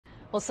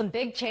Well, some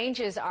big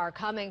changes are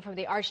coming from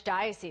the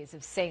Archdiocese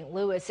of St.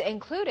 Louis,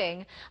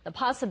 including the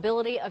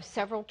possibility of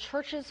several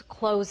churches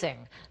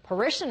closing.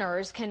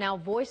 Parishioners can now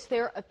voice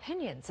their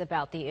opinions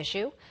about the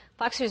issue.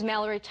 Fox News'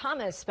 Mallory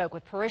Thomas spoke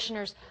with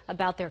parishioners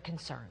about their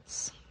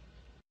concerns.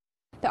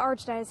 The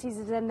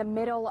Archdiocese is in the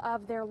middle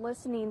of their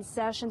listening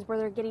sessions where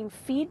they're getting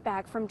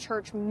feedback from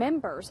church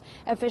members.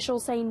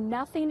 Officials say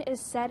nothing is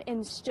set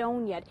in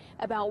stone yet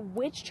about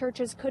which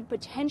churches could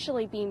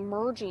potentially be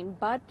merging,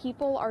 but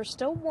people are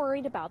still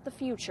worried about the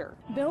future.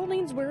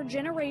 Buildings where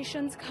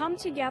generations come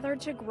together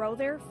to grow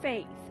their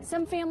faith.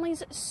 Some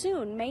families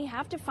soon may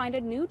have to find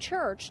a new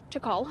church to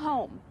call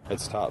home.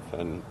 It's tough,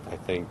 and I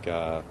think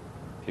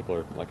people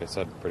are, like I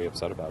said, pretty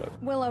upset about it.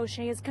 Will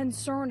O'Shea is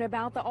concerned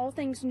about the All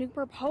Things New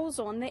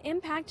proposal and the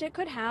impact it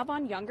could have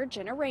on younger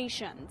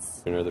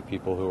generations. You know, the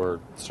people who are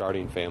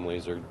starting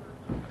families or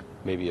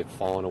maybe have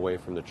fallen away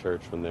from the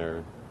church when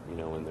they're, in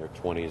their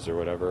 20s or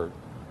whatever,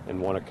 and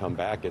want to come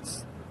back.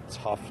 It's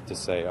tough to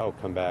say, oh,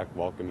 come back,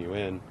 welcome you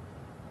in,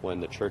 when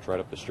the church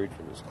right up the street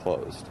from you is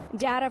closed.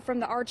 Data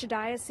from the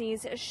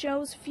Archdiocese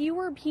shows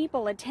fewer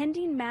people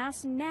attending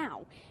Mass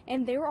now,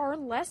 and there are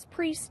less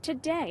priests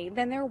today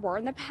than there were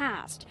in the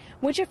past,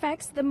 which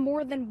affects the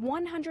more than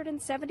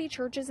 170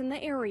 churches in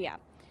the area.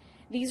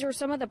 These are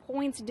some of the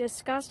points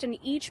discussed in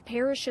each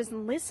parish's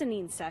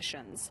listening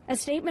sessions. A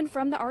statement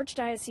from the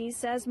Archdiocese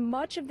says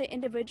much of the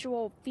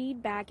individual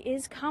feedback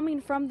is coming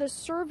from the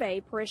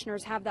survey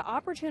parishioners have the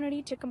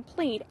opportunity to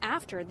complete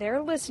after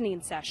their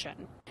listening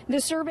session.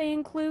 The survey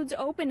includes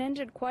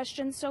open-ended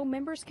questions so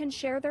members can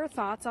share their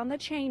thoughts on the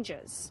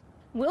changes.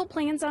 Will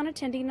plans on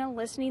attending a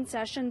listening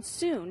session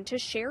soon to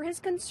share his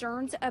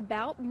concerns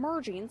about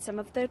merging some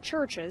of the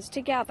churches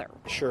together.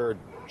 Sure,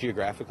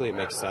 geographically it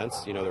makes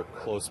sense, they're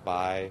close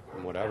by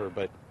and whatever,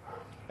 but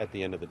at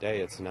the end of the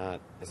day it's not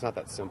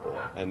that simple.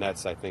 And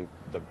that's, I think,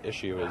 the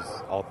issue is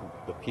all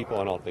the people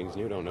on All Things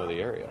New don't know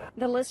the area.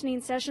 The listening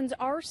sessions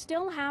are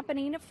still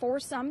happening for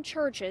some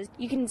churches.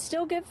 You can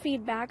still give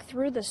feedback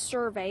through the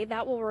survey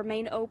that will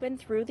remain open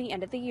through the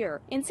end of the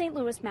year. In St.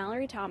 Louis,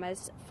 Mallory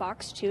Thomas,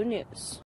 Fox 2 News.